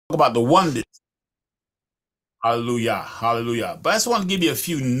about the wonders. Hallelujah. Hallelujah. But I just want to give you a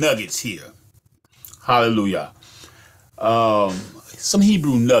few nuggets here. Hallelujah. Um, some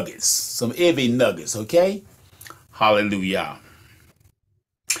Hebrew nuggets, some Evi nuggets, okay? Hallelujah.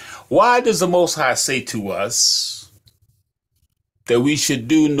 Why does the Most High say to us that we should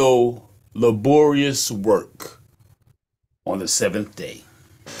do no laborious work on the seventh day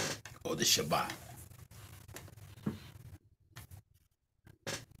or the Shabbat?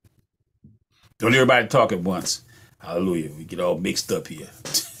 Don't everybody talk at once. Hallelujah. We get all mixed up here.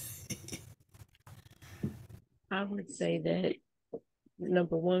 I would say that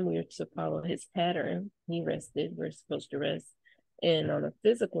number one, we're to follow his pattern. He rested, we're supposed to rest. And on a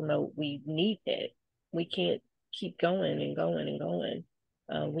physical note, we need that. We can't keep going and going and going.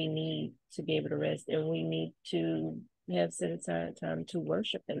 We need to be able to rest, and we need to have set aside time to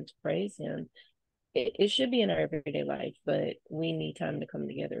worship him, to praise him. It should be in our everyday life, but we need time to come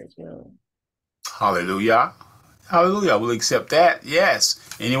together as well. Hallelujah. Hallelujah. We'll accept that. Yes.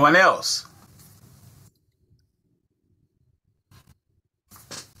 Anyone else?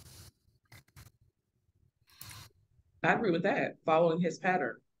 I agree with that. Following his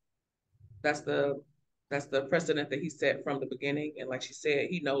pattern. That's the that's the precedent that he set from the beginning. And like she said,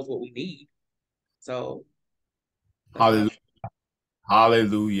 he knows what we need. So that's my Hallelujah.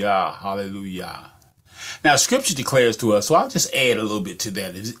 Hallelujah. Hallelujah. Now, scripture declares to us, so I'll just add a little bit to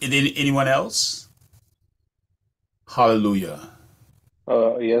that. Is anyone else? Hallelujah.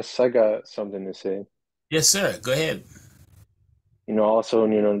 Yes, I got something to say. Yes, sir. Go ahead. Also,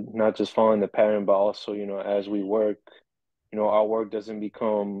 not just following the pattern, but also, as we work, our work doesn't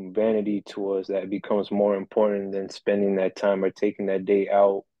become vanity to us. That becomes more important than spending that time or taking that day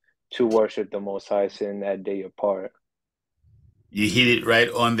out to worship the Most High, setting that day apart. You hit it right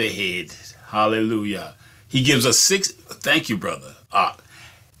on the head. Hallelujah. He gives us six. Thank you, brother.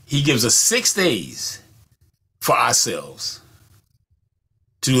 He gives us 6 days for ourselves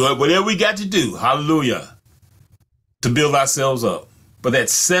to do whatever we got to do. Hallelujah. To build ourselves up. But that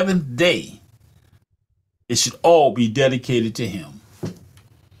seventh day, it should all be dedicated to him.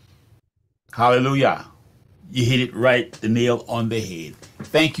 Hallelujah. You hit it right, the nail on the head.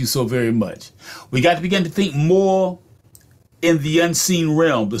 Thank you so very much. We got to begin to think more in the unseen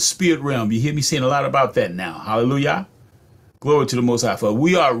realm, the spirit realm. You hear me saying a lot about that now. Hallelujah. Glory to the Most High. For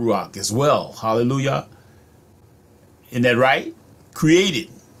we are Ruach as well. Hallelujah. Isn't that right? Created.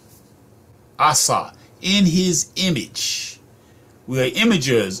 Asa. In his image. We are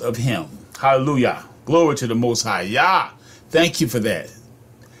imagers of him. Hallelujah. Glory to the Most High. Yah. Thank you for that.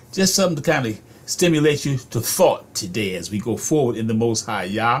 Just something to kind of stimulate you to thought today as we go forward in the Most High.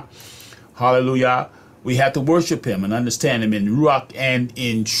 Yah. Hallelujah. We have to worship him and understand him in Ruach and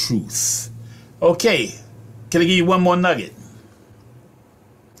in truth. Okay. Can I give you one more nugget?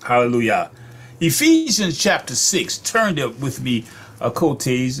 Hallelujah. Ephesians chapter 6. Turn it with me,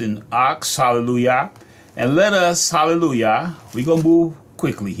 Cotes and Ox. Hallelujah. And let us, hallelujah, we're going to move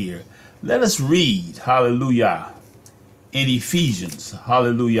quickly here. Let us read, hallelujah, in Ephesians,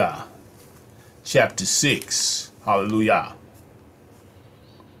 hallelujah, chapter 6, hallelujah.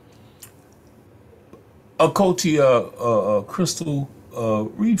 Crystal,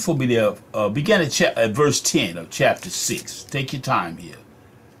 read for me there, begin at verse 10 of chapter 6. Take your time here.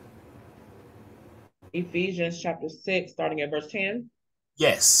 Ephesians chapter 6, starting at verse 10.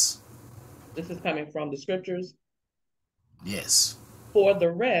 Yes. This is coming from the scriptures. Yes. For the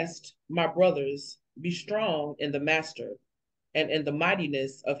rest, my brothers, be strong in the master and in the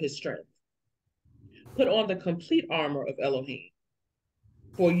mightiness of his strength. Put on the complete armor of Elohim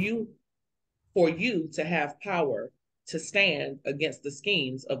for you to have power to stand against the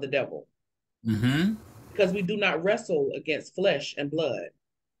schemes of the devil. Mm-hmm. Because we do not wrestle against flesh and blood,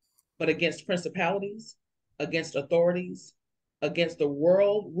 but against principalities, against authorities, against the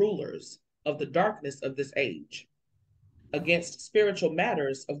world rulers of the darkness of this age, against spiritual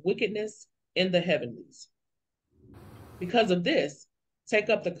matters of wickedness in the heavenlies. Because of this, take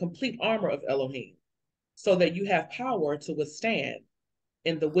up the complete armor of Elohim, so that you have power to withstand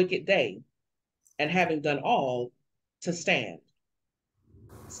in the wicked day, and having done all, to stand.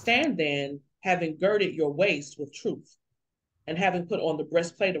 Stand then, having girded your waist with truth, and having put on the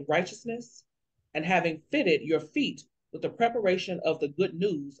breastplate of righteousness, and having fitted your feet with the preparation of the good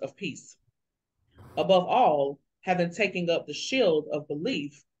news of peace. Above all, having taken up the shield of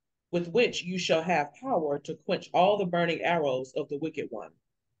belief, with which you shall have power to quench all the burning arrows of the wicked one.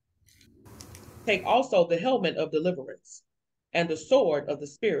 Take also the helmet of deliverance, and the sword of the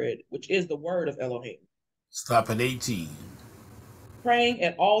Spirit, which is the word of Elohim. Stop at 18. Praying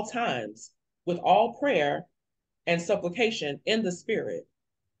at all times, with all prayer and supplication in the Spirit,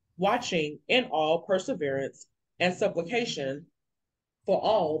 watching in all perseverance and supplication for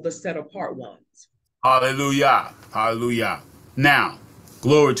all the set apart ones. Hallelujah. Hallelujah. Now,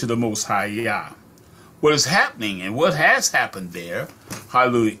 glory to the Most High Yah. What is happening and what has happened there,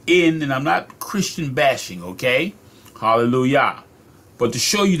 hallelujah, and I'm not Christian bashing, okay? Hallelujah. But to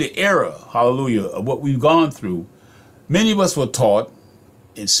show you the error, hallelujah, of what we've gone through, many of us were taught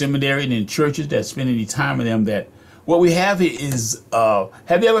in seminary and in churches that spend any time in them that what we have here is,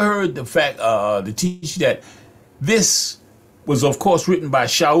 have you ever heard the fact, the teaching that this was, of course, written by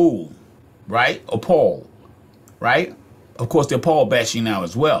Shaul, right? Or Paul, right? Of course, they're Paul bashing now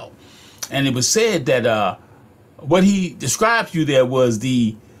as well. And it was said that what he described to you there was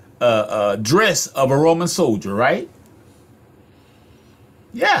the dress of a Roman soldier, right?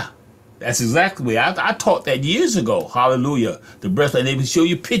 Yeah, that's exactly the way. I taught that years ago. Hallelujah. The breastplate. They would show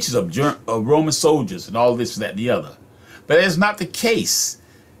you pictures of Roman soldiers and all this, that, and the other. But that's not the case.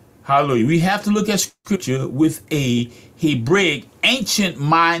 Hallelujah. We have to look at Scripture with a Hebraic ancient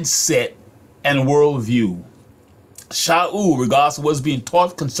mindset and worldview. Shaul, regardless of what's being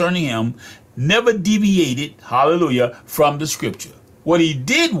taught concerning him, never deviated, hallelujah, from the Scripture. What he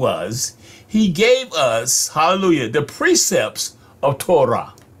did was, he gave us, hallelujah, the precepts of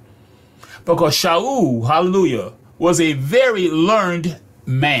Torah. Because Shaul, hallelujah, was a very learned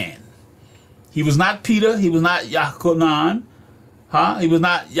man. He was not Peter, he was not Yachanan, he was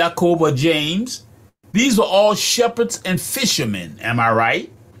not Jacob or James. These were all shepherds and fishermen, am I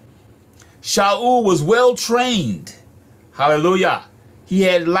right? Shaul was well trained. Hallelujah. He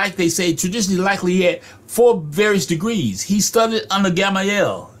had, like they say, traditionally likely he had 4 various degrees. He studied under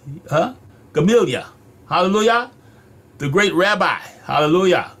Gamaliel, Gamaliel, hallelujah, the great rabbi,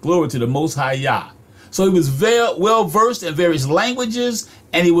 hallelujah, glory to the Most High Yah. So he was very well versed in various languages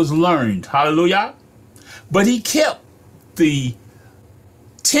and he was learned, hallelujah. But he kept the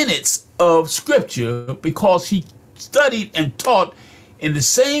tenets of Scripture because he studied and taught in the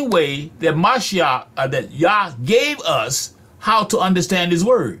same way that Mashiach, that Yah gave us how to understand his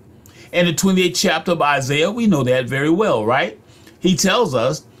word. In the 28th chapter of Isaiah, we know that very well, right? He tells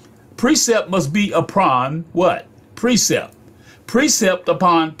us precept must be upon what? Precept. Precept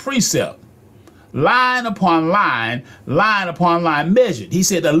upon precept. Line upon line, line upon line measured. He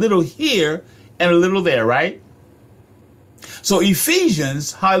said a little here and a little there, right? So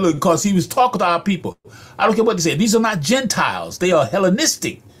Ephesians, hallelujah, because he was talking to our people. I don't care what they say. These are not Gentiles. They are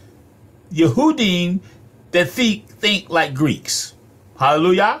Hellenistic. Yehudim that think like Greeks.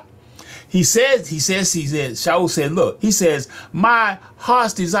 Hallelujah. He said, Shaul said, look, he says, my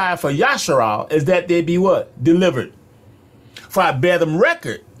heart's desire for Yasharal is that they be what? Delivered. For I bear them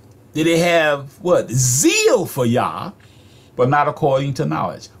record that they have what? Zeal for Yah, but not according to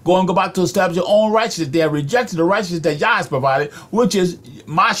knowledge. Go about to establish your own righteousness. They have rejected the righteousness that Yah has provided, which is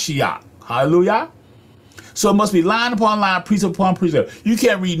Mashiach. Hallelujah. So it must be line upon line, precept upon precept. You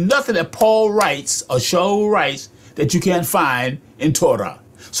can't read nothing that Paul writes or Shaul writes that you can't find in Torah.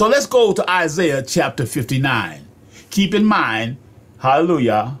 So let's go to Isaiah chapter 59. Keep in mind,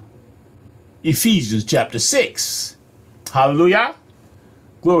 hallelujah, Ephesians chapter 6. Hallelujah.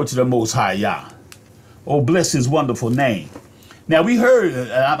 Glory to the Most High Yah. Oh, bless his wonderful name. Now, we heard,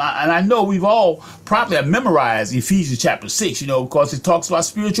 and I know we've all probably have memorized Ephesians chapter 6, you know, because it talks about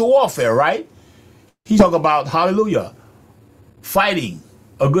spiritual warfare, right? He talk about, hallelujah, fighting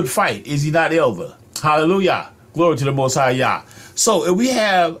a good fight. Is he not elder? Hallelujah. Glory to the Most High Yah. So if we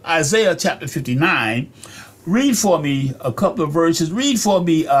have Isaiah chapter 59, read for me a couple of verses. Read for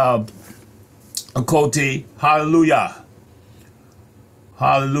me, Akote. Hallelujah.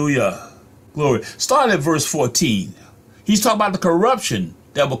 Hallelujah. Glory. Start at verse 14. He's talking about the corruption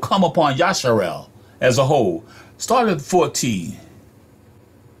that will come upon Yasharel as a whole. Start at 14.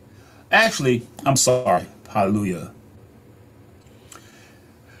 Actually, I'm sorry. Hallelujah.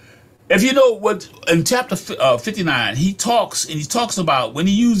 If you know what, in chapter 59, he talks about when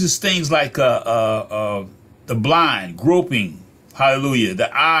he uses things like the blind, groping, hallelujah,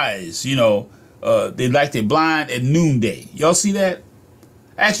 the eyes, you know, they're blind at noonday. Y'all see that?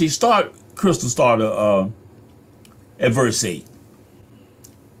 Actually, Crystal, start at verse 8.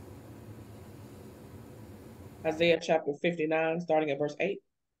 Isaiah chapter 59, starting at verse 8.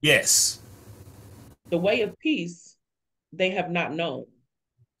 Yes. The way of peace they have not known,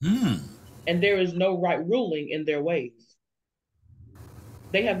 and there is no right ruling in their ways.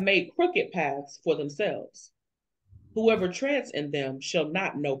 They have made crooked paths for themselves. Whoever treads in them shall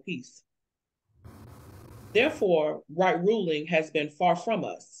not know peace. Therefore, right ruling has been far from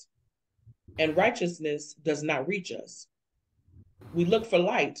us, and righteousness does not reach us. We look for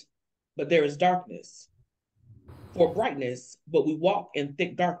light, but there is darkness. for brightness, but we walk in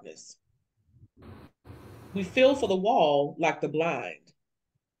thick darkness. We feel for the wall like the blind,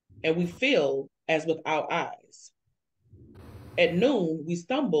 and we feel as with our eyes. At noon, we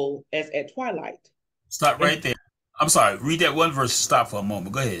stumble as at twilight. Stop right there. I'm sorry. Read that one verse. Stop for a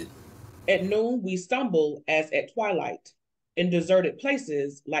moment. Go ahead. At noon, we stumble as at twilight, in deserted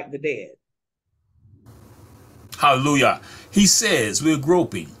places like the dead. Hallelujah. He says we're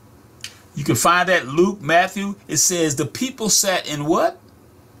groping. You can find that Luke, Matthew. It says the people sat in what?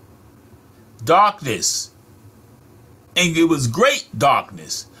 Darkness. And it was great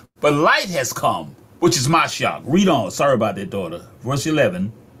darkness. But light has come, which is Mashiach. Read on. Sorry about that, daughter. Verse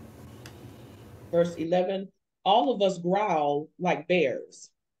 11. Verse 11, all of us growl like bears.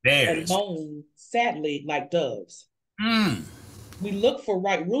 And moan sadly like doves. We look for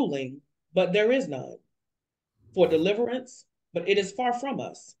right ruling, but there is none. For deliverance, but it is far from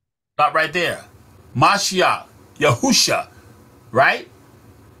us. Stop right there. Mashiach, YAHUSHA, right?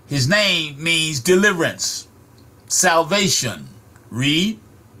 His name means deliverance, salvation. Read.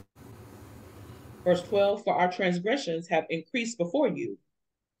 Verse 12, for our transgressions have increased before you,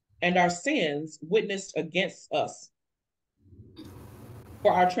 and our sins witnessed against us.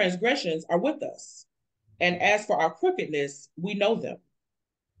 For our transgressions are with us, and as for our crookedness, we know them.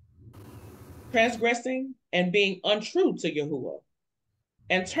 Transgressing and being untrue to Yahuwah,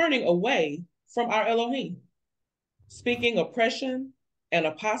 and turning away from our Elohim, speaking oppression and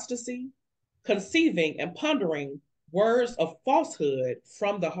apostasy, conceiving and pondering words of falsehood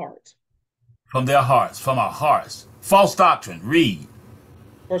from the heart. From their hearts, from our hearts. False doctrine. Read.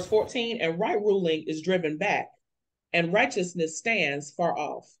 Verse 14, and right ruling is driven back, and righteousness stands far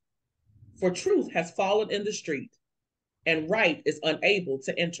off. For truth has fallen in the street, and right is unable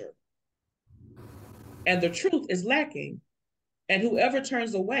to enter. And the truth is lacking, and whoever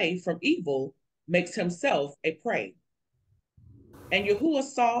turns away from evil makes himself a prey. And Yahuwah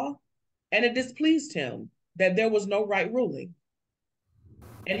saw, and it displeased him that there was no right ruling.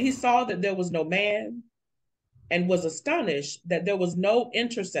 And he saw that there was no man, and was astonished that there was no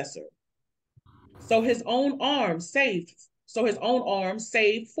intercessor. So his own arm saved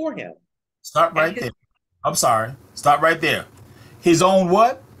for him. Stop right there. I'm sorry. Stop right there. His own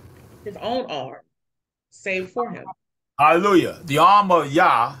what? His own arm saved for him. Hallelujah. The arm of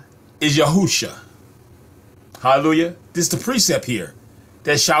Yah is Yahusha. Hallelujah. This is the precept here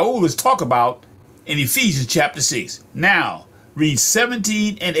that Shaul is talking about in Ephesians chapter 6. Now, read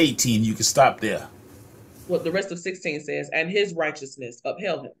 17 and 18. You can stop there. Well, the rest of 16 says, and his righteousness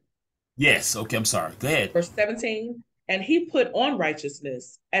upheld him. Yes. Okay, I'm sorry. Go ahead. Verse 17, and he put on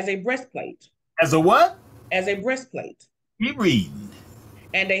righteousness as a breastplate. As a what? As a breastplate. Keep reading.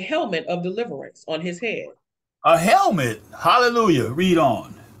 And a helmet of deliverance on his head. A helmet. Hallelujah. Read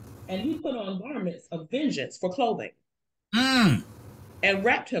on. And he put on garments of vengeance for clothing. And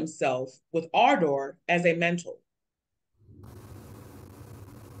wrapped himself with ardor as a mantle.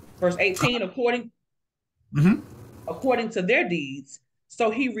 Verse 18, according to their deeds, so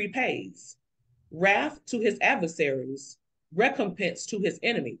he repays. Wrath to his adversaries, recompense to his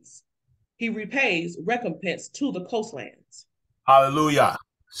enemies. He repays recompense to the coastlands. Hallelujah.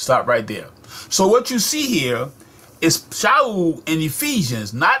 Stop right there. So what you see here is Shaul in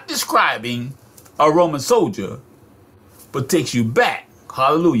Ephesians not describing a Roman soldier, but takes you back,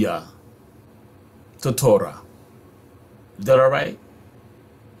 hallelujah, to Torah. Is that all right?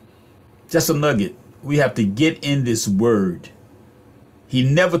 Just a nugget. We have to get in this word. He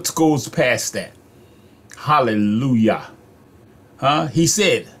never goes past that. Hallelujah. He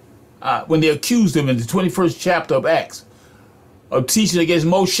said, when they accused him in the 21st chapter of Acts of teaching against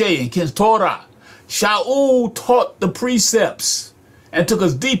Moshe and against Torah, Shaul taught the precepts and took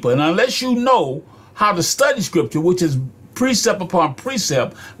us deeper. And unless you know how to study scripture, which is precept upon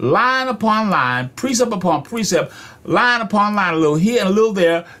precept, line upon line, precept upon precept, line upon line, a little here and a little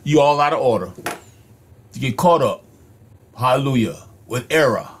there, you're all out of order. You get caught up, hallelujah, with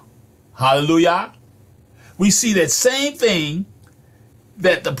error. Hallelujah. We see that same thing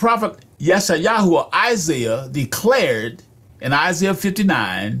that the prophet Yahahuah, Isaiah, declared in Isaiah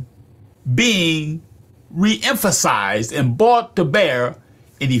 59 being re-emphasized and brought to bear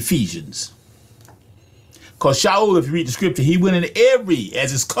in Ephesians. Because Shaul, if you read the scripture, he went in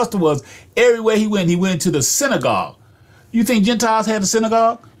as his custom was, everywhere he went into the synagogue. You think Gentiles had a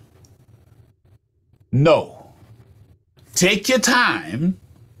synagogue? No. Take your time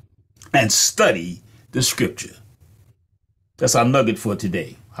and study the scripture. That's our nugget for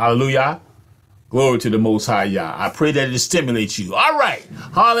today. Hallelujah. Glory to the Most High Yah. I pray that it stimulates you. All right.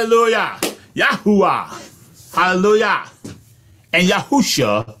 Hallelujah. Yahuwah. Hallelujah. And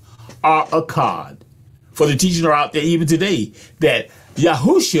Yahusha are akkad. For the teachings are out there even today that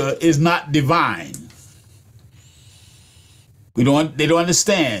Yahusha is not divine. They don't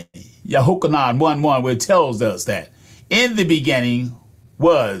understand Yahukanan 1:1, where it tells us that in the beginning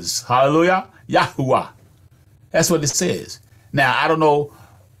was, hallelujah, Yahuwah. That's what it says. Now, I don't know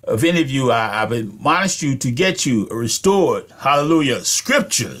if any of you, I've admonished you to get you restored, hallelujah,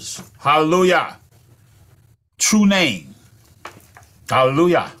 scriptures, hallelujah, true name,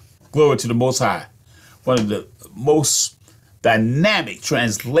 hallelujah, glory to the Most High. One of the most dynamic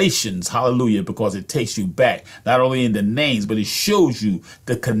translations, hallelujah, because it takes you back, not only in the names, but it shows you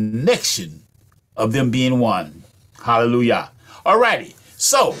the connection of them being one. Hallelujah. All righty.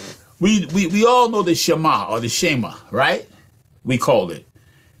 So we all know the Shema or the Shema, right? We call it.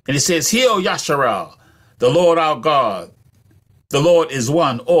 And it says, Hear, O Yasharal, the Lord our God, the Lord is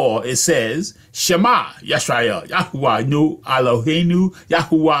one. Or it says, Shema, Yashael, Yahuwah, Nu, Eloheinu,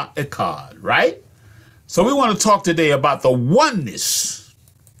 Yahuwah, Echad, right? So we want to talk today about the oneness.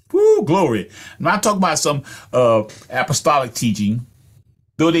 Woo, glory. I'm not talking about some apostolic teaching,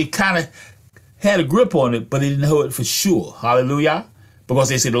 though they kind of had a grip on it, but they didn't know it for sure. Hallelujah. Because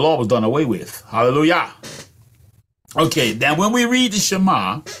they said the law was done away with. Hallelujah. Okay, now when we read the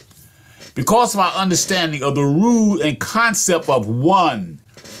Shema, because of our understanding of the rule and concept of one,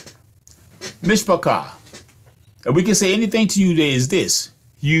 Mishpachah, and we can say anything to you today is this.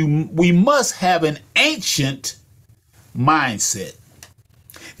 We must have an ancient mindset.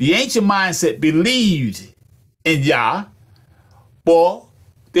 The ancient mindset believed in Yah, or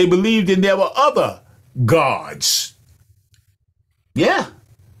they believed in there were other gods. Yeah.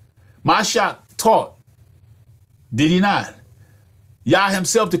 Mashiach taught, did he not? Yah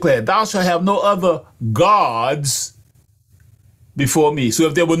himself declared, thou shalt have no other gods before me. So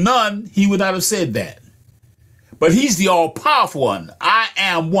if there were none, he would not have said that. But he's the all-powerful one. I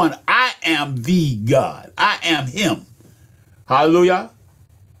am one. I am the God. I am him. Hallelujah.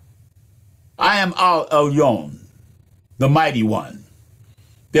 I am Al Elyon, the mighty one.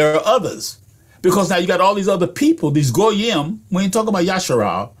 There are others. Because now you got all these other people, these Goyim, we ain't talking about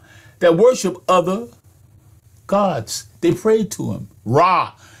Yasharal, that worship other gods. They pray to him.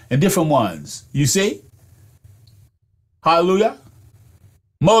 Ra and different ones. You see? Hallelujah.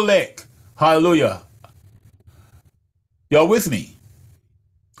 Molech. Hallelujah. Y'all with me?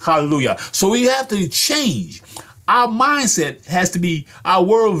 Hallelujah. So we have to change. Our mindset has to be, our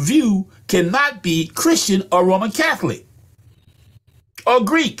worldview cannot be Christian or Roman Catholic or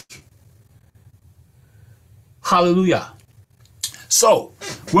Greek. Hallelujah. So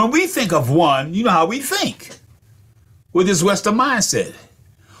when we think of one, you know how we think with this Western mindset.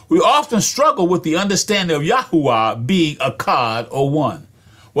 We often struggle with the understanding of Yahuwah being a God or one.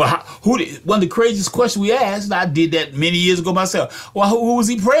 Well, one of the craziest questions we asked, and I did that many years ago myself. Well, who was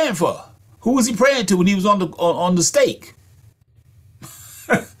he praying for? Who was he praying to when he was on the stake?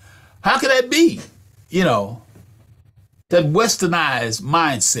 How could that be? You know, that westernized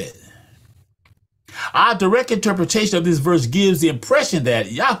mindset. Our direct interpretation of this verse gives the impression that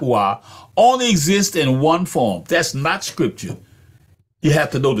Yahuwah only exists in one form. That's not scripture. You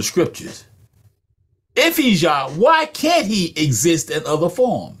have to know the scriptures. If he's Yah, why can't he exist in other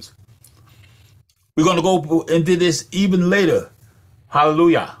forms? We're going to go into this even later.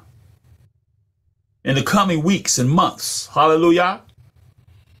 Hallelujah. In the coming weeks and months. Hallelujah.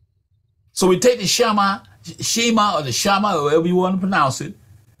 So we take the Shema or the Shama, or however you want to pronounce it.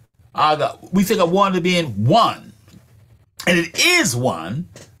 We think of one to being one. And it is one,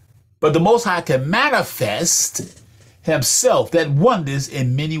 but the Most High can manifest himself, that oneness,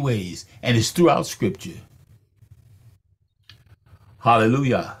 in many ways, and it's throughout scripture.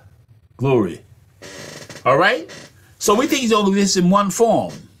 Hallelujah. Glory. All right? So we think he's only this in one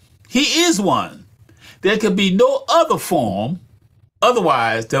form. He is one. There could be no other form,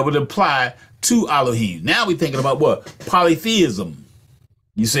 otherwise that would apply to Elohim. Now we're thinking about what? Polytheism.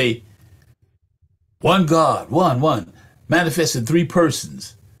 You say, one God, one, manifest in three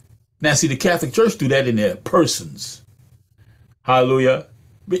persons. Now see, the Catholic Church do that in their persons. Hallelujah.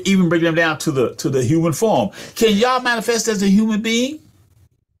 Even bring them down to the human form. Can Yah manifest as a human being?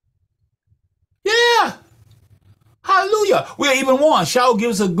 Yeah. Hallelujah. We're even warned. Shaul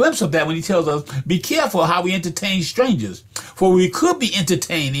gives us a glimpse of that when he tells us, be careful how we entertain strangers. For we could be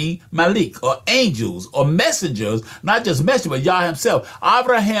entertaining Malik or angels or messengers, not just messengers, but Yah himself.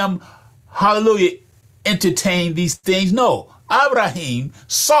 Abraham, hallelujah, entertained these things. No. Abraham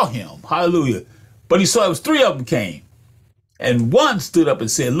saw him. Hallelujah. But he saw it was three of them came. And one stood up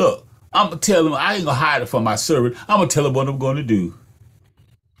and said, look, I'm going to tell him, I ain't going to hide it from my servant. I'm going to tell him what I'm going to do.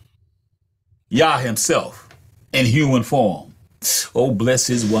 Yah himself in human form. Oh, bless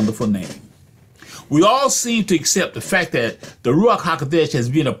his wonderful name. We all seem to accept the fact that the Ruach HaKodesh has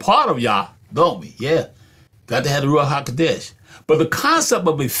been a part of Yah, don't we? Yeah, got to have the Ruach HaKodesh. But the concept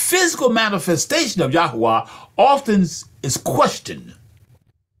of a physical manifestation of Yahuwah often is questioned.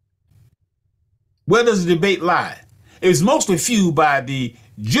 Where does the debate lie? It is mostly fueled by the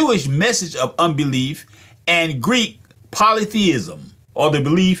Jewish message of unbelief and Greek polytheism, or the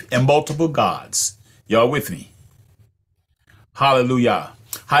belief in multiple gods. Y'all with me? Hallelujah.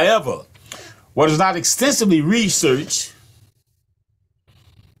 However, what is not extensively researched,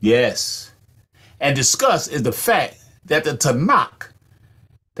 yes, and discussed is the fact that the Tanakh,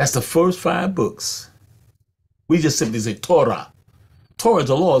 that's the first 5 books. We just simply say Torah. Torah is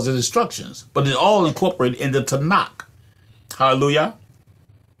the laws and instructions, but it's all incorporated in the Tanakh. Hallelujah.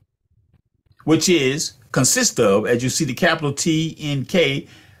 Which consists of, as you see the capital T N K,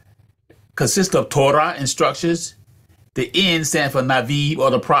 consists of Torah instructions. The N stands for Navi,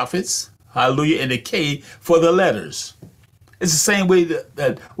 or the prophets. Hallelujah. And the K for the letters. It's the same way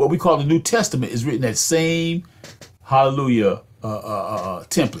that what we call the New Testament is written, that same, hallelujah,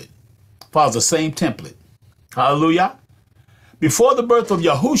 template. Follows the same template. Hallelujah. Before the birth of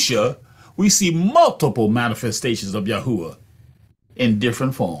Yahusha, we see multiple manifestations of Yahuwah in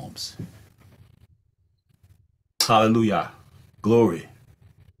different forms. Hallelujah. Glory.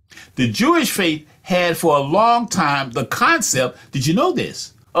 The Jewish faith had for a long time the concept, did you know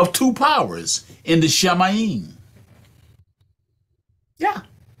this, of 2 powers in the Shemayim. Yeah.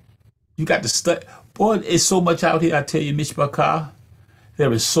 You got to study. Boy, it's so much out here, I tell you, Mishpachah.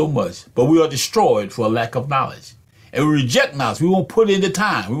 There is so much. But we are destroyed for a lack of knowledge. And we reject knowledge. We won't put in the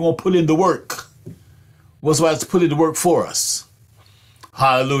time. We won't put in the work. What's why it's put in the work for us.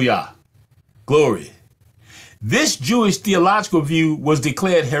 Hallelujah. Glory. This Jewish theological view was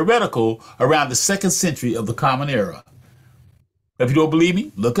declared heretical around the 2nd century of the Common Era. If you don't believe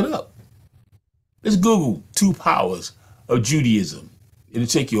me, look it up. Just Google 2 powers of Judaism. It'll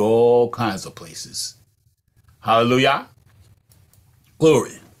take you all kinds of places. Hallelujah.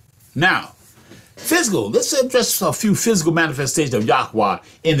 Glory. Now, physical. Let's address a few physical manifestations of Yahuwah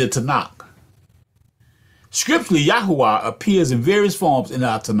in the Tanakh. Scripturally, Yahuwah appears in various forms in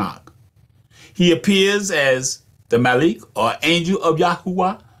our Tanakh. He appears as the Malik, or angel of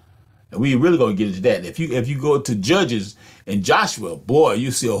Yahuwah. And we really going to get into that. If you go to Judges and Joshua, boy,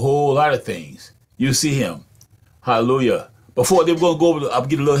 you see a whole lot of things. You see him. Hallelujah. Before they were going to go over, I'm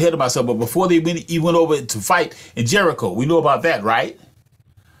getting a little ahead of myself, but before he went over to fight in Jericho, we know about that, right?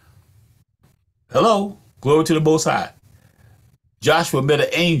 Hello. Glory to the Most High. Joshua met an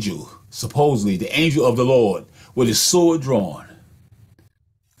angel, supposedly the angel of the Lord, with his sword drawn.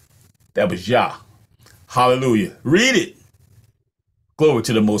 That was Yah. Hallelujah. Read it. Glory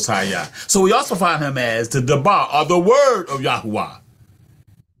to the Most High Yah. So we also find him as the Dabar, or the word of Yahuwah.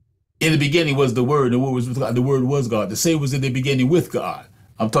 In the beginning was the word, and the word was with God. The word was God. The same was in the beginning with God.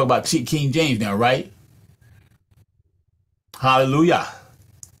 I'm talking about King James now, right? Hallelujah.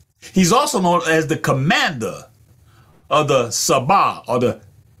 He's also known as the commander of the Sabah, or the,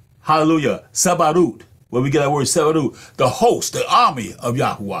 hallelujah, Sabarut, where we get our word Sabarut, the host, the army of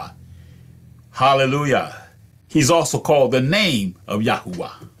Yahuwah. Hallelujah. He's also called the name of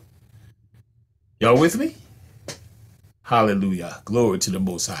Yahuwah. Y'all with me? Hallelujah. Glory to the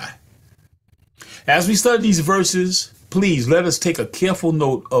Most High. As we study these verses, please let us take a careful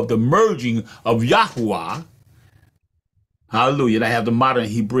note of the merging of Yahuwah. Hallelujah. And I have the modern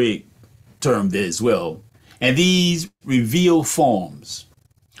Hebraic term there as well. And these revealed forms.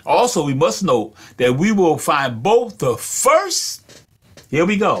 Also, we must note that we will find both the first, here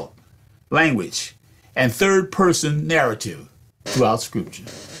we go, language, and 3rd person narrative throughout Scripture.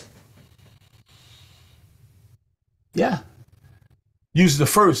 Yeah. Use the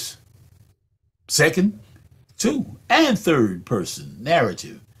first, 2nd, 2, and 3rd person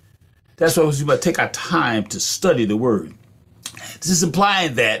narrative. That's why we must take our time to study the word. This is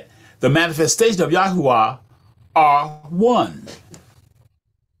implying that the manifestation of Yahuwah are one.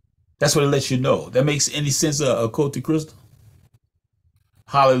 That's what it lets you know. That makes any sense, Koti Crystal?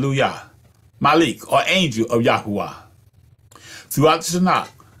 Hallelujah. Malik, or angel of Yahuwah. Throughout the Tanakh,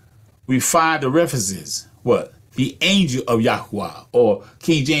 we find the references, what? The angel of Yahuwah, or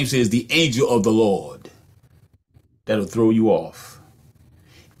King James says the angel of the Lord. That'll throw you off.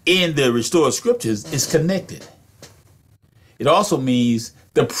 In the restored scriptures, it's connected. It also means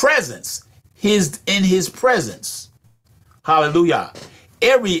the presence, in his presence. Hallelujah.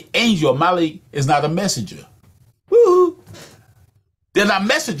 Every angel, Malik, is not a messenger. Woo-hoo. They're not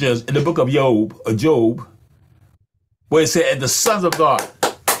messengers in the book of Job, where it said, and the sons of God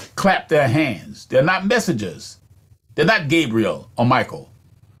clap their hands. They're not messengers. They're not Gabriel or Michael.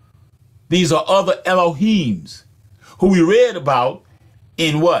 These are other Elohims who we read about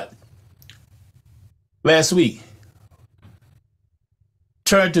in what? Last week.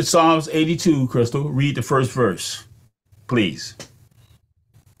 Turn to Psalms 82, Crystal. Read the first verse, please.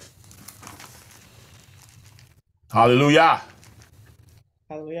 Hallelujah.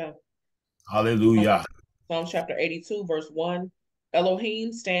 Hallelujah. Hallelujah. Psalms chapter 82, verse 1.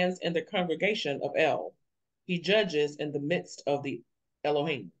 Elohim stands in the congregation of El. He judges in the midst of the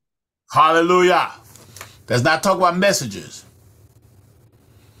Elohim. Hallelujah. Let's not talk about messengers.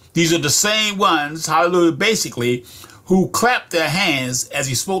 These are the same ones, hallelujah, basically, who clapped their hands as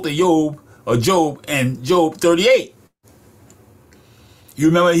he spoke to Job in Job 38. You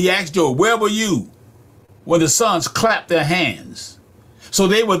remember he asked Job, where were you when the sons clapped their hands? So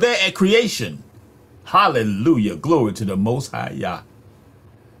they were there at creation. Hallelujah. Glory to the Most High Yah.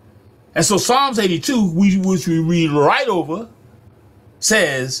 And so Psalms 82, which we read right over,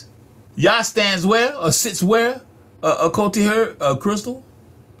 says, Yah stands where or sits where, according to her, Crystal?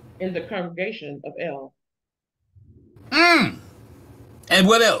 In the congregation of El. And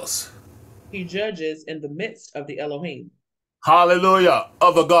what else? He judges in the midst of the Elohim. Hallelujah.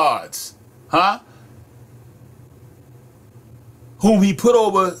 Other gods. Huh? Whom he put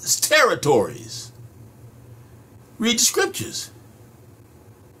over territories. Read the scriptures.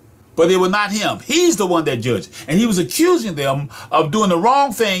 But they were not him. He's the one that judged. And he was accusing them of doing the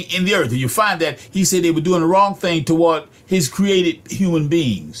wrong thing in the earth. And you find that he said they were doing the wrong thing toward his created human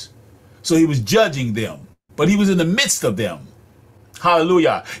beings. So he was judging them. But he was in the midst of them.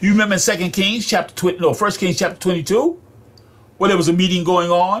 Hallelujah. You remember in 1 Kings chapter 22, where there was a meeting going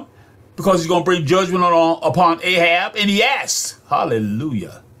on because he's going to bring judgment upon Ahab. And he asked,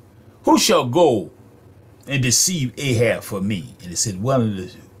 hallelujah, who shall go and deceive Ahab for me? And he said, one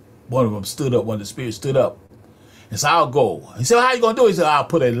of them stood up, one of the spirits stood up. And said, I'll go. He said, how are you going to do it? He said, I'll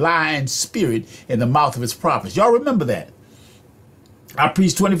put a lying spirit in the mouth of his prophets. Y'all remember that? I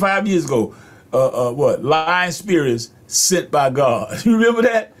preached 25 years ago. Lying spirits sent by God. You remember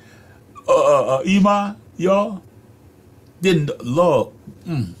that? Iman, y'all? Didn't, Lord,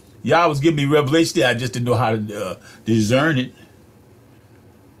 y'all was giving me revelation there. I just didn't know how to discern it.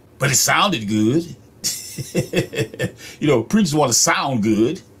 But it sounded good. You know, preachers want to sound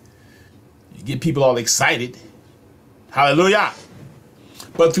good. You get people all excited. Hallelujah.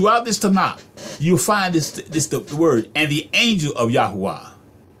 But throughout this Tanakh, you'll find the word, and the angel of Yahuwah.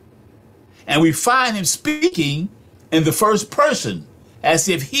 And we find him speaking in the first person as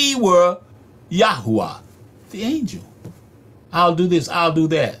if he were Yahuwah, the angel. I'll do this, I'll do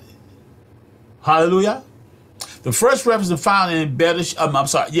that. Hallelujah. The first reference is found in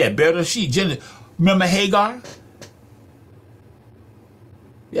Bereshit. Remember Hagar?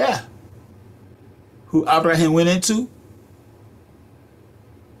 Yeah. Who Abraham went into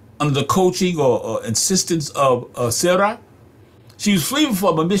under the coaching or insistence of Sarah. She was fleeing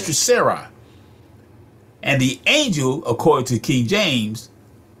from her mistress Sarah. And the angel, according to King James,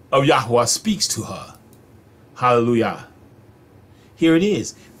 of Yahuwah speaks to her. Hallelujah. Here it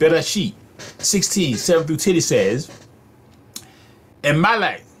is. Bereshit 16, 7 through 10, it says, and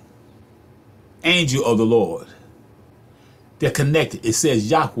Malach, angel of the Lord. They're connected. It says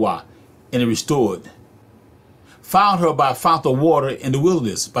Yahuwah and it restored. Found her by a fountain of water in the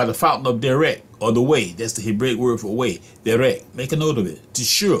wilderness, by the fountain of Derek, or the way. That's the Hebraic word for way. Derek. Make a note of it. To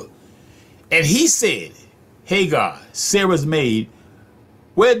sure. And he said, Hagar, Sarah's maid,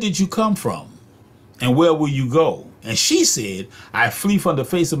 where did you come from? And where will you go? And she said, I flee from the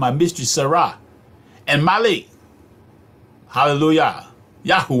face of my mistress Sarah. And Malach, hallelujah,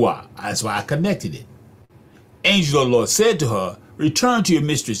 Yahuwah, that's why I connected it. Angel of the Lord said to her, return to your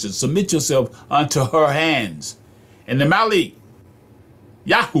mistress and submit yourself unto her hands. And the Malach,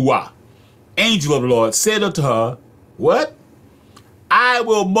 Yahuwah, angel of the Lord, said unto her, what? I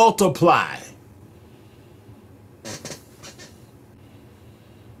will multiply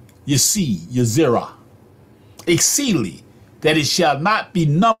your seed, your zerah, exceedingly, that it shall not be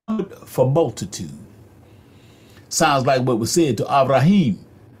numbered for multitude. Sounds like what was said to Abraham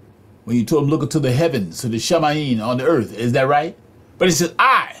when you told him look into the heavens, to the Shemaim on the earth. Is that right? But he says,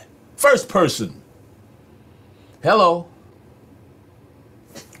 I, first person. Hello.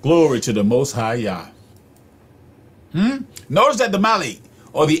 Glory to the Most High Yah. Notice that the Malach,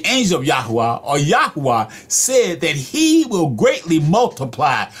 or the angel of Yahuwah, or Yahuwah, said that he will greatly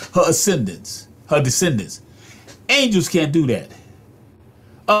multiply her descendants. Angels can't do that.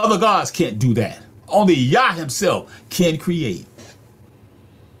 Other gods can't do that. Only Yah himself can create.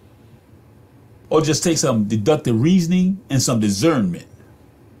 Or just take some deductive reasoning and some discernment.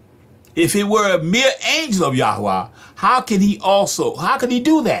 If it were a mere angel of Yahuwah, how can he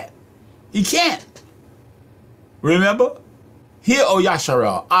do that? He can't. Remember? Here, O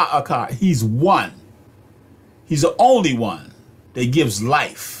Yasharel, Akar, he's one. He's the only one that gives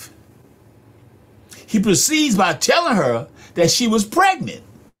life. He proceeds by telling her that she was pregnant.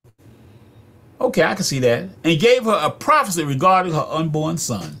 Okay, I can see that. And gave her a prophecy regarding her unborn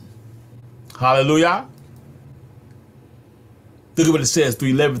son. Hallelujah. Look at what it says,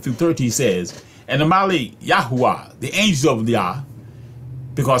 3:11 through 13 says, and the Malik Yahuwah, the angel of Yah,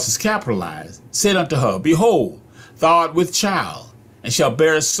 because it's capitalized, said unto her, behold, thou art with child, and shall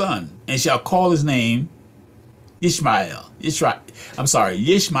bear a son, and shall call his name Ishmael,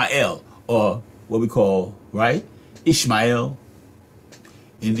 or what we call, right? Ishmael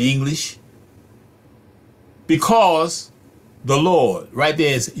in English. Because the Lord, right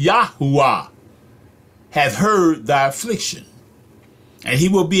there is Yahuwah, hath heard thy affliction. And he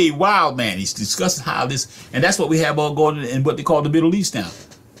will be a wild man. He's discussing how this, and that's what we have all going in what they call the Middle East now.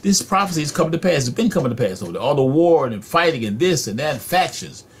 This prophecy is coming to pass. It's been coming to pass over there. All the war and fighting and this and that,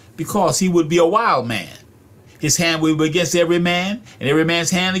 factions. Because he would be a wild man. His hand will be against every man, and every man's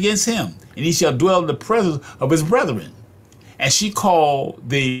hand against him. And he shall dwell in the presence of his brethren. And she called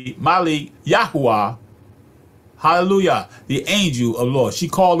the Malik Yahuwah, hallelujah, the angel of the Lord. She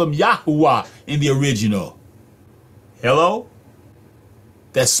called him Yahuwah in the original. Hello?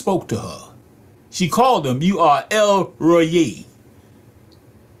 That spoke to her. She called him, you are El Roye.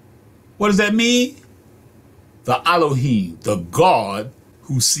 What does that mean? The Elohim, the God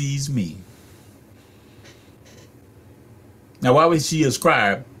who sees me. Now, why would she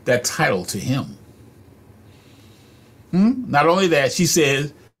ascribe that title to him? Not only that, she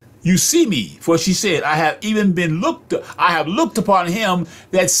says, you see me, for she said, I have looked upon him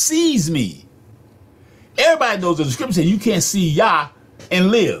that sees me. Everybody knows the scripture says you can't see Yah and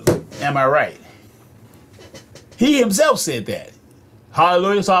live. Am I right? He himself said that.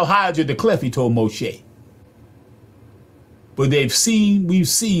 Hallelujah. So I'll hide you in the cleft, he told Moshe. But we've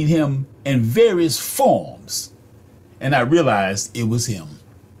seen him in various forms. And I realized it was him.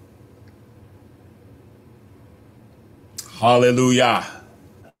 Hallelujah.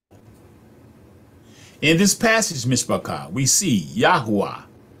 In this passage, Mishpachah, we see Yahuwah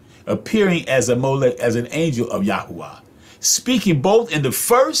appearing as an angel of Yahuwah, speaking both in the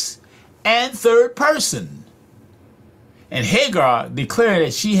first and third person. And Hagar declaring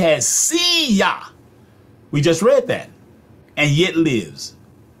that she has seen Yah. We just read that. And yet lives.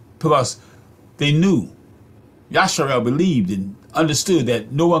 Because they knew, Yasharel believed and understood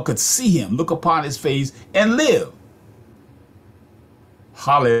that no one could see him, look upon his face, and live.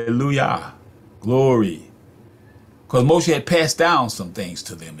 Hallelujah. Glory. Because Moshe had passed down some things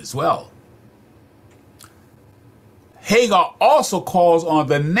to them as well. Hagar also calls on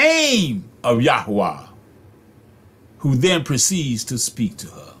the name of Yahuwah, who then proceeds to speak to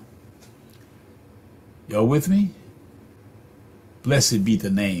her. Y'all with me? Blessed be the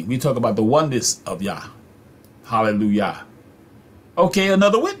name. We talk about the oneness of Yah. Hallelujah. Okay,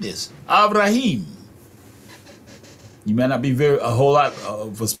 another witness, Abraham. You may not be a whole lot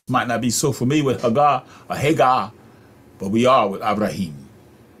of us might not be so familiar with Hagar, but we are with Abraham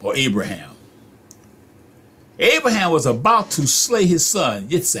or Abraham. Abraham was about to slay his son,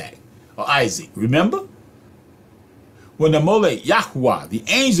 Yitzhak, or Isaac. Remember? When the Molech Yahuwah, the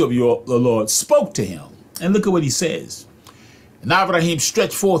angel of the Lord, spoke to him. And look at what he says. And Abraham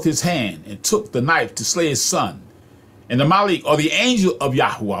stretched forth his hand and took the knife to slay his son. And the Malik, or the angel of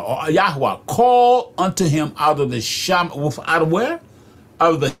Yahuwah, or Yahuwah, called unto him out of where?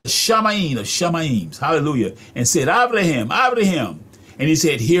 Out of the Shamaim of Shamaims. Hallelujah. And said, Abraham, Abraham. And he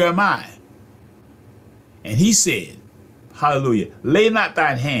said, here am I. And he said, hallelujah, lay not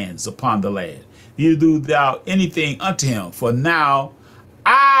thine hands upon the lad, neither do thou anything unto him. For now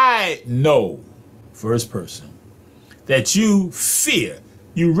I know, first person, that you fear,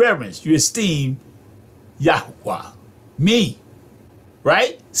 you reverence, you esteem Yahuwah, me,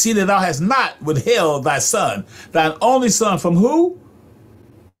 right? See that thou hast not withheld thy son, thine only son, from who?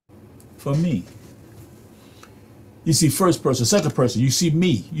 From me. You see first person, second person, you see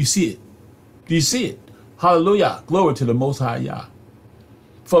me, you see it. Do you see it? Hallelujah. Glory to the Most High Yah.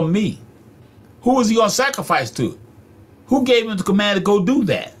 From me. Who is he going to sacrifice to? Who gave him the command to go do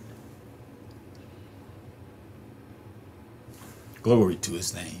that? Glory to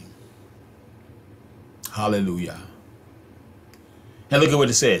his name. Hallelujah. And look at what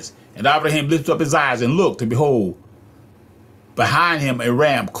it says. And Abraham lifted up his eyes and looked, and behold, behind him a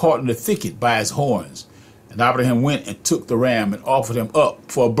ram caught in the thicket by his horns. And Abraham went and took the ram and offered him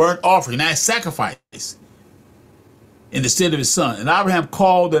up for a burnt offering, and sacrifice in the stead of his son. And Abraham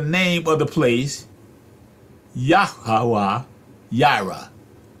called the name of the place YAHUAH Yireh.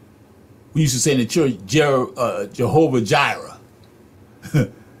 We used to say in the church, Jehovah Jireh.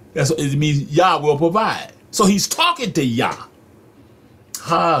 That's what it means. Yah will provide. So he's talking to Yah.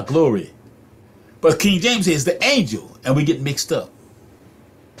 Ha, glory. But King James says the angel, and we get mixed up.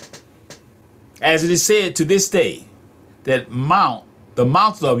 As it is said to this day, that the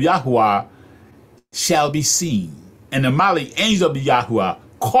mountain of Yahuwah shall be seen, and the mighty angel of the Yahuwah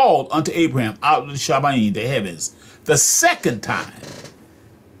called unto Abraham out of the Shamayim, the heavens, the second time,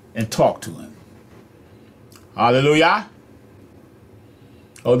 and talked to him. Hallelujah.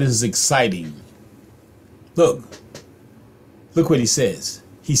 Oh, this is exciting. Look what he says.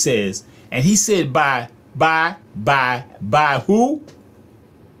 He says, and he said, by who?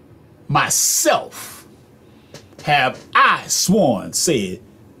 Myself have I sworn, said.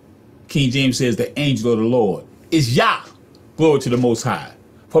 King James says, the angel of the Lord is Yah. Glory to the Most High.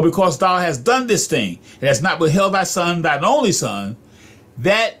 For because thou hast done this thing, and hast not withheld thy son, thine only son,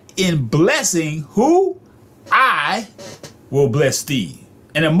 that in blessing who? I will bless thee.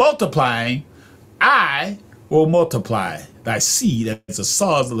 And in multiplying, I will multiply thy seed as the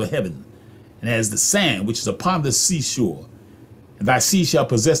stars of the heaven, and as the sand which is upon the seashore. And thy seed shall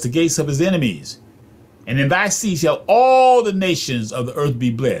possess the gates of his enemies. And in thy seed shall all the nations of the earth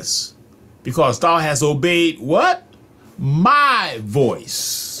be blessed, because thou hast obeyed what? My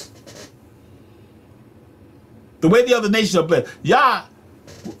voice. The way the other nations are blessed. Yah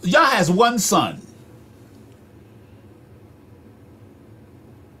has one son.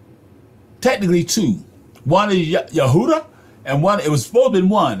 Technically two. One is Yehudah, and one, it was supposed to be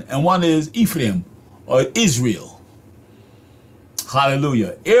one, and one is Ephraim or Israel.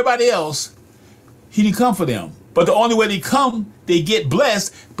 Hallelujah. Everybody else, he didn't come for them. But the only way they come, they get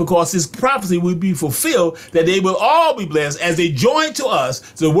blessed, because his prophecy will be fulfilled, that they will all be blessed as they join to us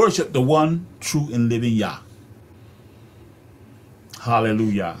to worship the one true and living Yah.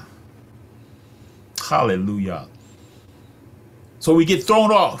 Hallelujah. Hallelujah. So we get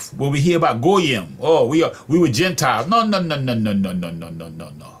thrown off when we hear about Goyim. Oh, we were Gentiles. No.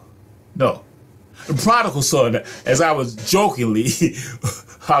 No. The prodigal son, as I was jokingly,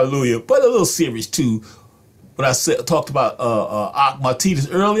 hallelujah, but a little serious too, when I talked about Martinez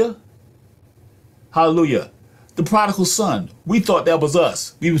earlier. Hallelujah. The prodigal son, we thought that was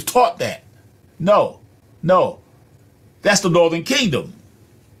us. We was taught that. No. That's the northern kingdom,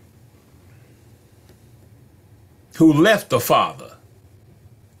 who left the father.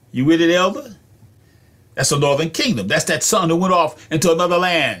 You with it, elder? That's the northern kingdom. That's that son who went off into another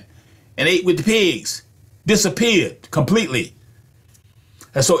land and ate with the pigs, disappeared completely.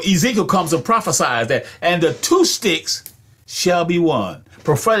 And so Ezekiel comes and prophesies that, and the two sticks shall be one.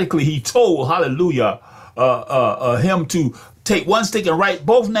 Prophetically, he told, hallelujah, him to take one stick and write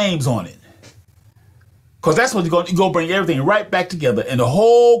both names on it. Because that's what's going to bring everything right back together, and the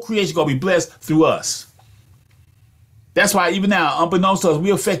whole creation going to be blessed through us. That's why even now, unbeknownst to us, we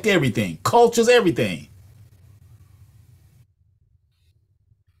affect everything. Cultures, everything.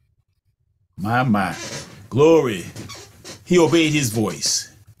 My. Glory. He obeyed his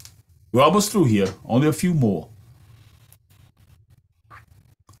voice. We're almost through here. Only a few more.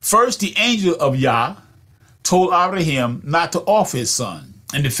 First, the angel of Yah told Abraham not to offer his son.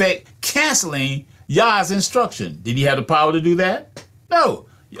 In effect, canceling Yah's instruction. Did he have the power to do that? No.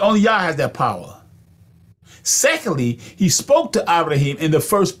 Only Yah has that power. Secondly, he spoke to Abraham in the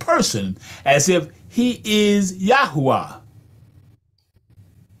first person as if he is Yahuwah.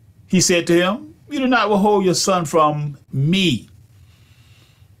 He said to him, you do not withhold your son from me,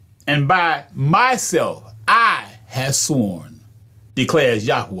 and by myself I have sworn, declares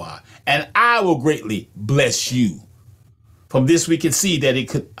Yahuwah, and I will greatly bless you. From this we can see that it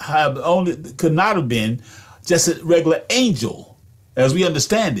could not have been just a regular angel as we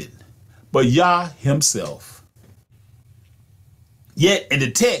understand it, but Yah himself. Yet in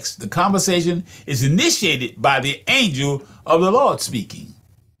the text, the conversation is initiated by the angel of the Lord speaking,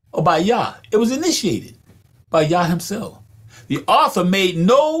 or by Yah. It was initiated by Yah himself. The author made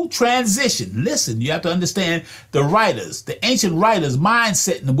no transition. Listen, you have to understand the writers, the ancient writers'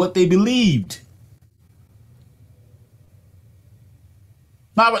 mindset and what they believed.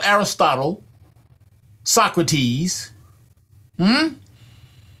 Not with Aristotle, Socrates, Roman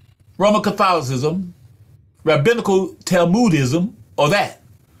Catholicism, rabbinical Talmudism, or that.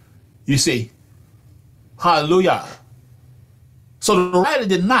 You see, hallelujah. So the writer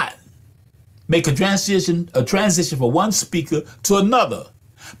did not make a transition from one speaker to another,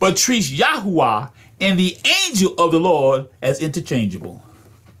 but treats Yahuwah and the angel of the Lord as interchangeable,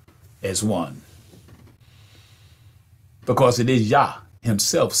 as one. Because it is Yah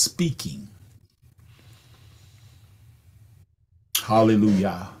himself speaking.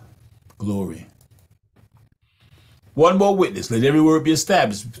 Hallelujah. Glory. One more witness. Let every word be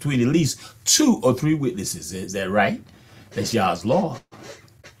established between at least 2 or 3 witnesses. Is that right? That's Yah's law.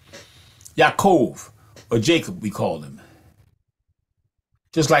 Yaakov, or Jacob, we call him.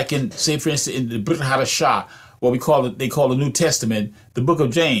 Just like in, say, for instance, in the Brit Hadashah, what we call it, they call the New Testament, the book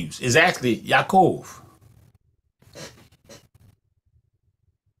of James, is actually Yaakov.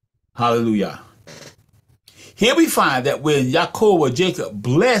 Hallelujah. Here we find that when Yaakov or Jacob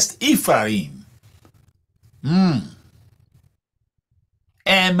blessed Ephraim and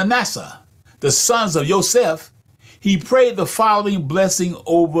Manasseh, the sons of Joseph, he prayed the following blessing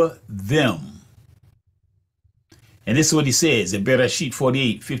over them. And this is what he says in Bereshit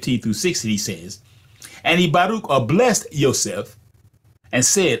 48, 15 through 16. He says, and he Baruch or blessed Joseph and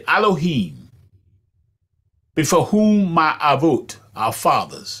said, Elohim, before whom my avot, our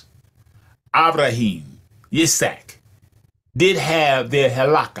fathers, Abraham, Yitzhak, did have their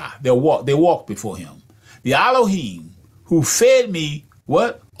halakha, they walked before him. The Elohim who fed me,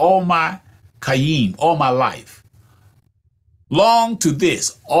 what? All my kayim, all my life. Long to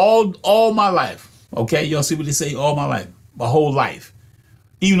this, all my life. Okay, y'all see what they say? All my life, my whole life.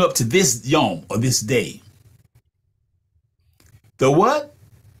 Even up to this yom, or this day. The what?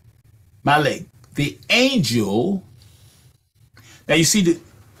 Malek, the angel. Now you see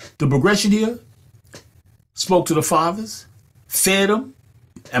the progression here? Spoke to the fathers, fed them,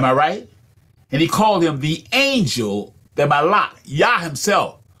 am I right? And he called him the angel, the Malak, Yah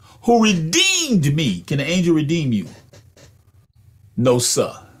himself, who redeemed me. Can the angel redeem you? No,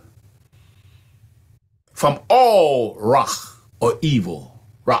 sir. From all rach, or evil,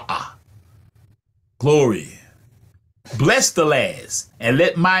 ra'ah. Glory. Bless the lads, and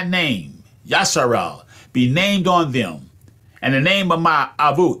let my name, Yasharal, be named on them, and the name of my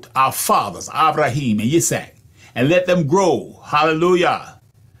avot, our fathers, Abraham and Yitzhak, and let them grow. Hallelujah.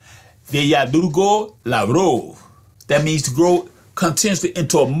 The Yadugo Lavrov. That means to grow continuously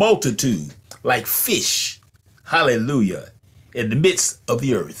into a multitude, like fish. Hallelujah. In the midst of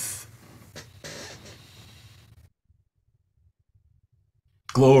the earth.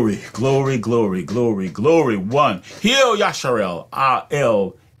 Glory, glory, glory, glory, glory. One. Here, Yasharel, our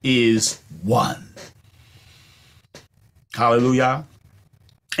El is one. Hallelujah.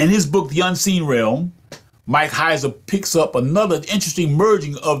 In his book, The Unseen Realm, Mike Heiser picks up another interesting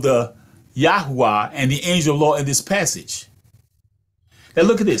merging of the Yahuah and the angel of law in this passage. Now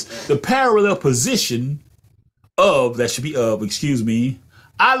look at this. The parallel position of, that should be of,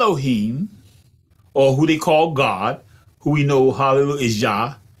 Elohim, or who they call God, who we know, hallelujah, is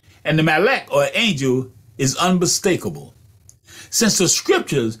Yah, and the Malek, or angel, is unmistakable. Since the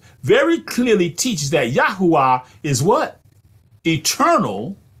scriptures very clearly teaches that Yahuwah is what?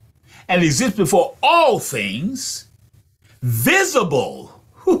 Eternal, and exists before all things, visible,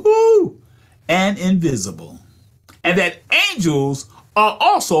 and invisible. And that angels are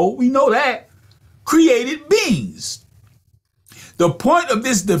also, we know that, created beings. The point of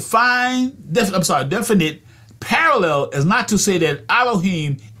this definite parallel is not to say that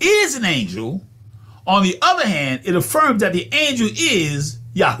Elohim is an angel. On the other hand, it affirms that the angel is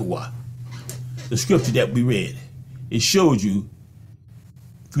Yahuwah. The scripture that we read, it showed you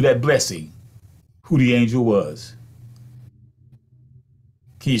through that blessing who the angel was.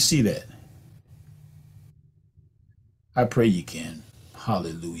 Can you see that? I pray you can.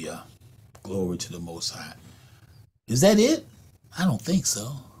 Hallelujah. Glory to the Most High. Is that it? I don't think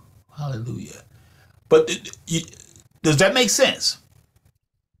so. Hallelujah. But does that make sense?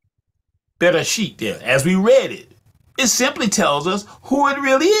 Bereshit there, as we read it, it simply tells us who it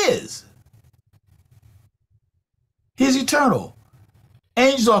really is. He's eternal.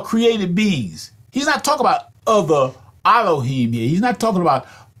 Angels are created beings. He's not talking about other Elohim here. He's not talking about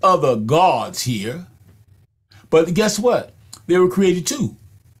other gods here. But guess what? They were created too.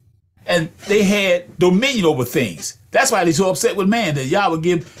 And they had dominion over things. That's why they're so upset with man, that Yah would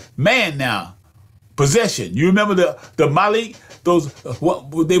give man now possession. You remember the Malik? Those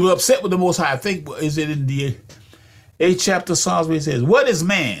they were upset with the Most High. I think, is it in the 8th chapter of Psalms where it says, what is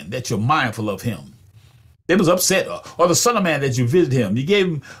man that you're mindful of him? They was upset. Or the son of man that you visit him. You gave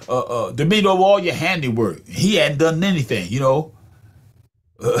him dominion over all your handiwork. He hadn't done anything, you know,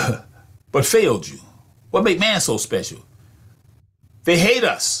 but failed you. What made man so special? They hate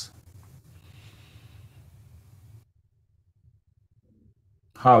us.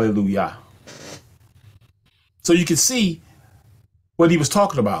 Hallelujah. So you can see what he was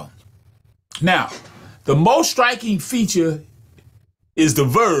talking about. Now, the most striking feature is the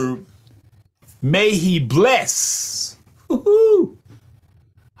verb, may he bless. Woo-hoo.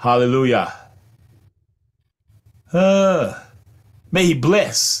 Hallelujah. May he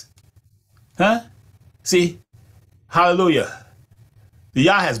bless Huh? See? Hallelujah. The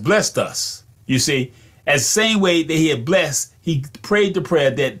Yah has blessed us. You see, as the same way that he had blessed, he prayed the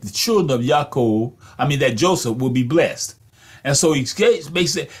prayer that the children of that Joseph will be blessed. And so he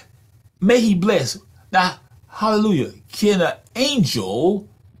makes it, may he bless. Now, hallelujah. Can an angel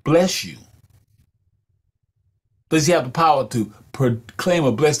bless you? Does he have the power to proclaim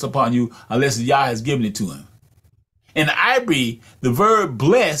a blessing upon you unless the Yah has given it to him? In Ivory, the verb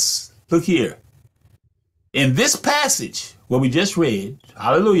bless, look here. In this passage, what we just read,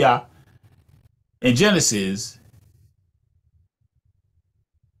 hallelujah, in Genesis,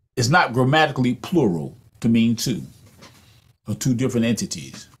 it's not grammatically plural to mean two or two different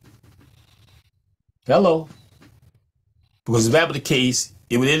entities. Hello. Because if that were the case,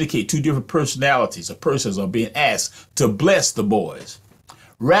 it would indicate two different personalities or persons are being asked to bless the boys.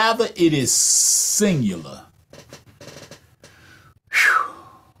 Rather, it is singular. Whew.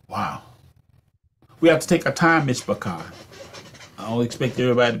 Wow. We have to take our time, Mishpachah. I don't expect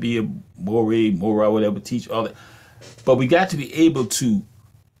everybody to be a Morah, whatever, teach all that. But we got to be able to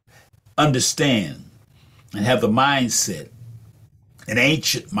understand and have the mindset, an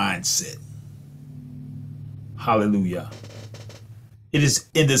ancient mindset. Hallelujah. It is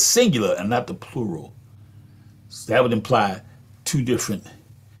in the singular and not the plural. So that would imply two different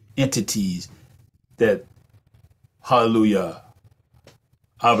entities that, hallelujah,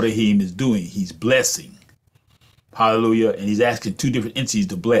 Abraham is doing. He's blessing. Hallelujah. And he's asking two different entities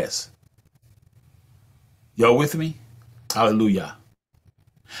to bless. Y'all with me? Hallelujah.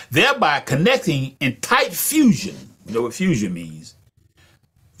 Thereby connecting in tight fusion, you know what fusion means,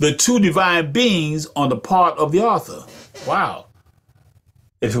 the two divine beings on the part of the author. Wow.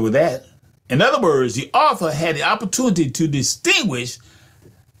 If it were that. In other words, the author had the opportunity to distinguish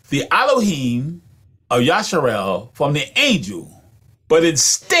the Elohim of Yasharel from the angel, but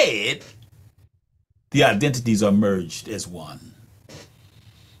instead, the identities are merged as one.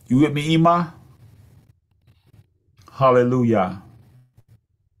 You with me, Ima? Hallelujah.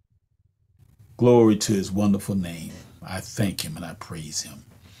 Glory to his wonderful name. I thank him and I praise him.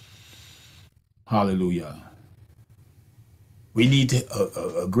 Hallelujah. We need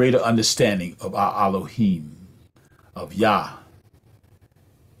a greater understanding of our Elohim, of Yah.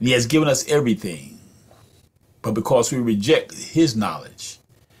 And he has given us everything. But because we reject his knowledge,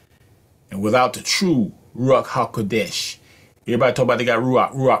 and without the true Ruach HaKodesh, everybody talk about they got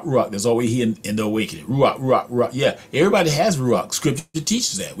Ruach. That's all we hear in the awakening. Ruach. Yeah, everybody has Ruach. Scripture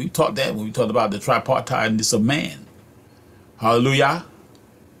teaches that. We taught that when we talked about the tripartiteness of man. Hallelujah.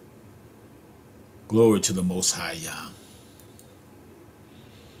 Glory to the Most High Yah.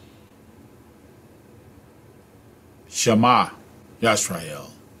 Shema Yisrael.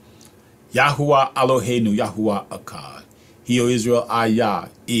 Yahuwah Eloheinu, Yahuwah Akkad. He, O Israel, Ayah,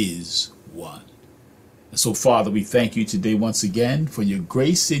 is one. And so, Father, we thank you today once again for your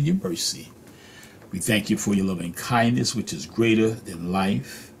grace and your mercy. We thank you for your loving kindness, which is greater than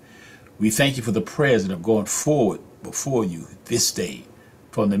life. We thank you for the prayers that have gone forward before you this day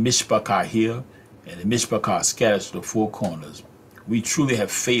from the Mishpachah here and the Mishpachah scattered to the four corners. We truly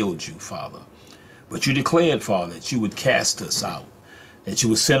have failed you, Father. But you declared, Father, that you would cast us out, that you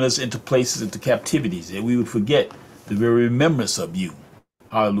would send us into places, into captivities, that we would forget the very remembrance of you.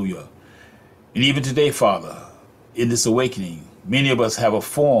 Hallelujah. And even today, Father, in this awakening, many of us have a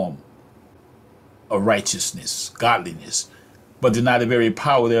form of righteousness, godliness, but deny the very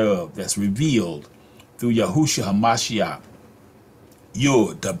power thereof that's revealed through Yahusha HaMashiach,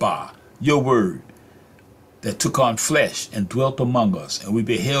 your Dabah, your word that took on flesh and dwelt among us, and we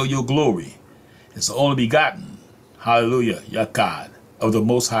beheld your glory. It's the only begotten, hallelujah, Yakad, of the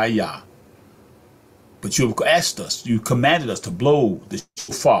Most High Yah. But you have asked us, you commanded us to blow the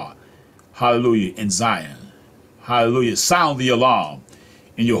shofar, hallelujah, in Zion. Hallelujah, sound the alarm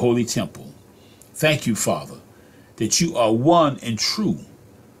in your holy temple. Thank you, Father, that you are one and true.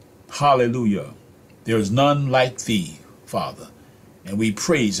 Hallelujah. There is none like thee, Father. And we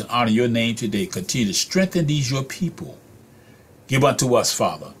praise and honor your name today. Continue to strengthen these your people. Give unto us,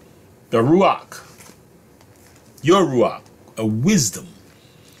 Father, the Ruach, your Ruach, of wisdom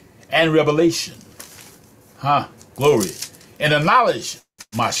and revelation. Glory. And the knowledge,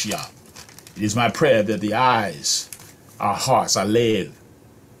 Mashiach. It is my prayer that the eyes, our hearts, our led,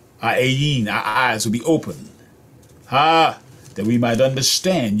 our ayin, our eyes will be open. That we might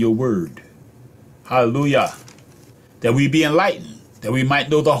understand your word. Hallelujah. That we be enlightened, that we might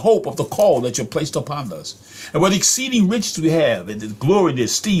know the hope of the call that you placed upon us. And what exceeding riches we have, and the glory and the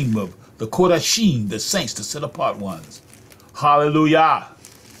esteem of the Kodashim, the saints, the set apart ones. Hallelujah.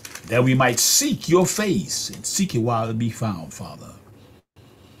 That we might seek your face and seek it while it be found, Father.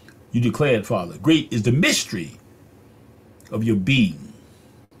 You declared, Father, great is the mystery of your being.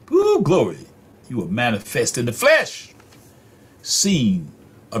 Ooh, glory. You were manifest in the flesh, seen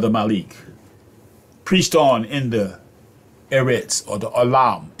of the Malik, preached on in the Eretz or the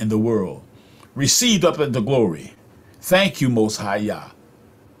Olam in the world, received up into glory. Thank you, Most High Yah,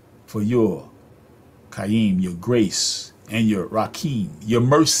 for your Kaim, your grace, and your Rakim, your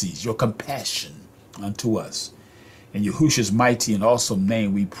mercies, your compassion unto us. In Yahusha's mighty and awesome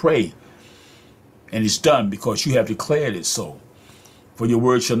name we pray, and it's done because you have declared it so. For your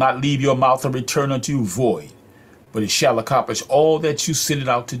word shall not leave your mouth and return unto you void, but it shall accomplish all that you sent it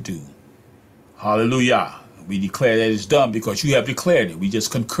out to do. Hallelujah. We declare that it's done because you have declared it. We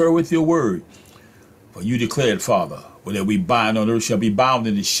just concur with your word. For you declared, Father, whatever we bind on earth shall be bound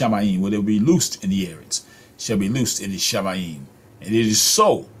in the Shamayim. Whatever we loosed in the Eretz shall be loosed in the Shamayim. And it is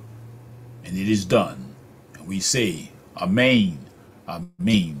so, and it is done. And we say, Amen,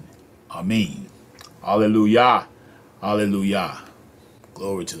 Amen, Amen. Hallelujah, hallelujah.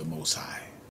 Glory to the Most High.